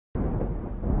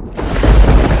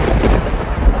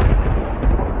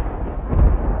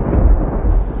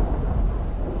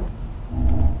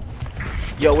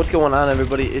Yo, what's going on,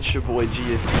 everybody? It's your boy GsQ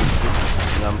Zeus,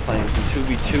 and I'm playing some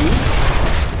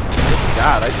 2v2s.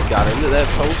 God, I just got into that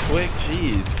so quick.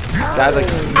 Jeez. Guys, like,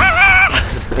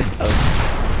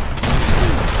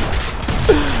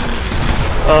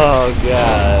 oh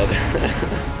god.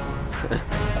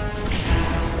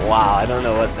 Wow, I don't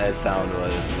know what that sound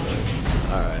was.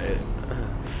 Alright.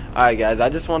 Alright guys, I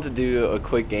just want to do a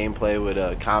quick gameplay with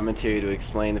a commentary to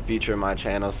explain the future of my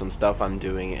channel, some stuff I'm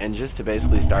doing, and just to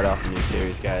basically start off a new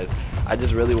series, guys. I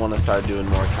just really want to start doing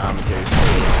more commentaries,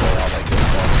 gameplay, all that good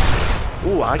stuff.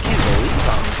 Ooh, I can't believe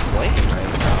I'm slaying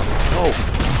right now. Oh.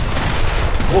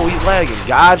 Oh, he's lagging.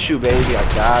 Got you, baby. I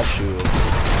got you.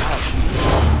 Got you.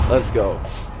 Let's go.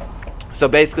 So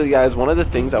basically, guys, one of the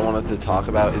things I wanted to talk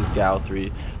about is GsQ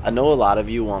 3. I know a lot of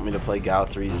you want me to play GsQ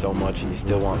 3 so much and you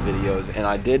still want videos, and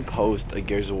I did post a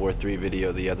Gears of War 3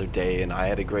 video the other day, and I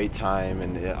had a great time,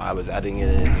 and I was editing it,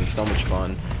 and it was so much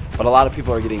fun. But a lot of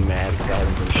people are getting mad because I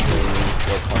haven't been streaming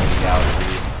or playing GsQ 3.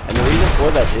 And the reason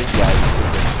for that is, guys,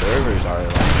 because the servers are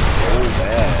like so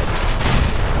bad.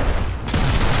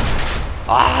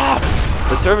 Ah!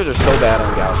 The servers are so bad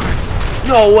on GsQ 3.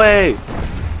 No way!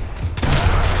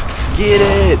 Get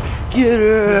it! Get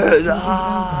it!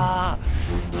 Ah!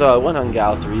 So I went on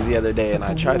GsQ 3 the other day and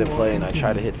I tried to play and I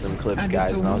tried to hit some clips,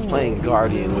 guys, and I was playing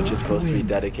Guardian, which is supposed to be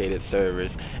dedicated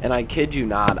servers, and I kid you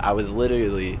not, I was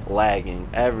literally lagging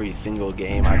every single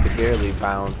game. I could barely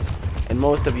bounce, and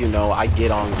most of you know I get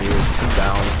on Gears 2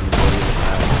 bounce the majority of the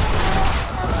time.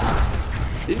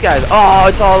 These guys, oh,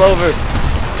 it's all over.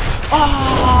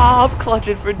 Oh, I'm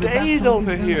clutching for days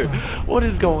over here. What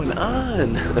is going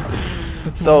on?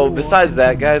 So besides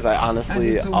that, guys, I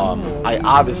obviously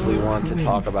want to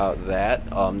talk about that,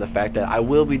 the fact that I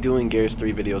will be doing Gears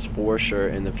 3 videos for sure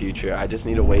in the future. I just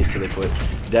need to wait till they put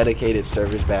dedicated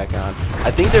servers back on. I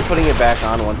think they're putting it back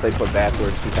on once they put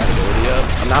backwards compatibility up.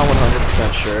 I'm not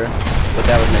 100% sure, but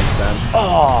that would make sense.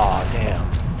 Oh, damn.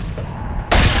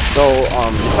 So,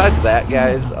 besides that,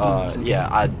 guys,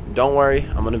 yeah, don't worry,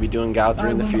 I'm going to be doing GsQ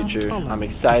 3 in the future. I'm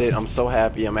excited, I'm so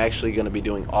happy. I'm actually going to be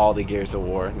doing all the Gears of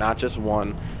War, not just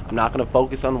one. I'm not going to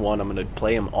focus on one, I'm going to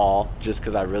play them all, just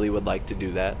because I really would like to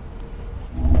do that.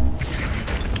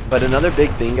 But another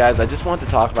big thing, guys, I just want to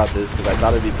talk about this, because I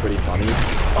thought it'd be pretty funny.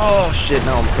 Oh, shit,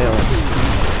 now I'm failing.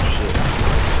 Oh, shit.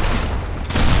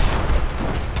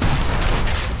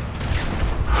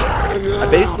 I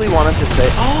basically wanted to say,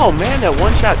 oh man, that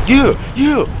one shot, yeah,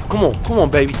 come on,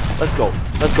 baby, let's go,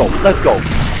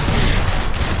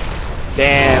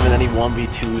 damn, and then he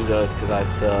 1v2s us because I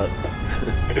suck.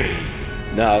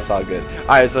 No, it's all good.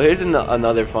 Alright, so here's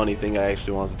another funny thing I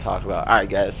actually want to talk about. Alright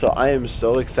guys, so I am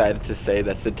so excited to say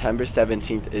that September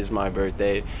 17th is my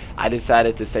birthday. I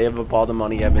decided to save up all the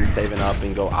money I've been saving up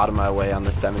and go out of my way on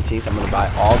the 17th. I'm going to buy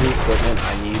all the equipment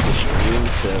I need to stream,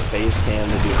 to face cam,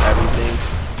 to do everything.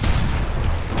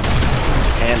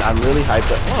 And I'm really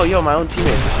hyped up. Oh, yo, my own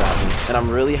teammates are shot me. And I'm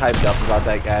really hyped up about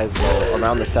that, guys. So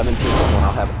around the 17th is when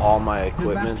I'll have all my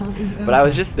equipment. But I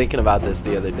was just thinking about this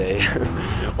the other day.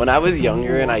 When I was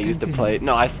younger and I used to play...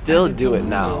 No, I still do it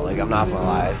now. Like, I'm not gonna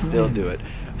lie. I still do it.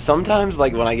 Sometimes,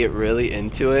 like, when I get really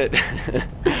into it...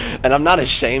 and I'm not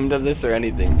ashamed of this or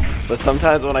anything. But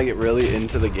sometimes when I get really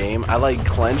into the game, I, like,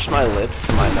 clench my lips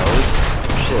to my nose.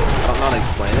 Shit, I don't know how to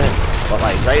explain it. But,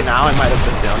 like, right now I might have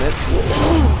just done it.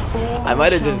 I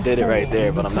might have just did it right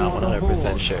there, but I'm not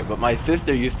 100% sure. But my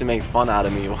sister used to make fun out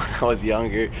of me when I was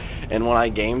younger, and when I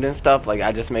gamed and stuff, like,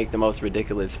 I just make the most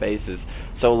ridiculous faces.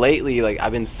 So lately, like,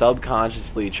 I've been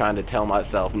subconsciously trying to tell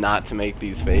myself not to make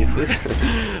these faces.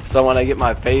 So when I get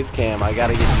my face cam, I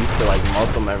gotta get used to, like,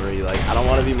 muscle memory. Like, I don't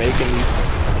want to be making these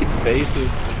fucking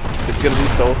faces. It's gonna be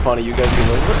so funny. You guys be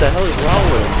like, what the hell is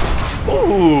wrong with him?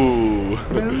 Ooh.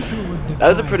 That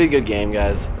was a pretty good game,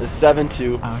 guys. It's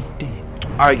 7-2.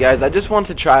 Alright guys, I just want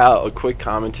to try out a quick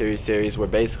commentary series where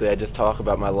basically I just talk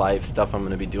about my life, stuff I'm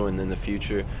going to be doing in the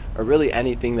future, or really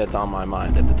anything that's on my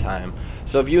mind at the time.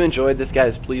 So if you enjoyed this,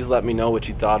 guys, please let me know what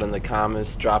you thought in the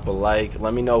comments, drop a like,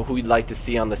 let me know who you'd like to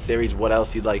see on the series, what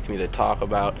else you'd like me to talk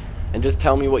about, and just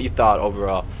tell me what you thought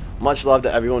overall. Much love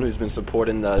to everyone who's been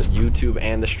supporting the YouTube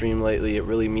and the stream lately. It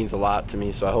really means a lot to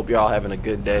me, so I hope you're all having a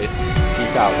good day.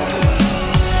 Peace out.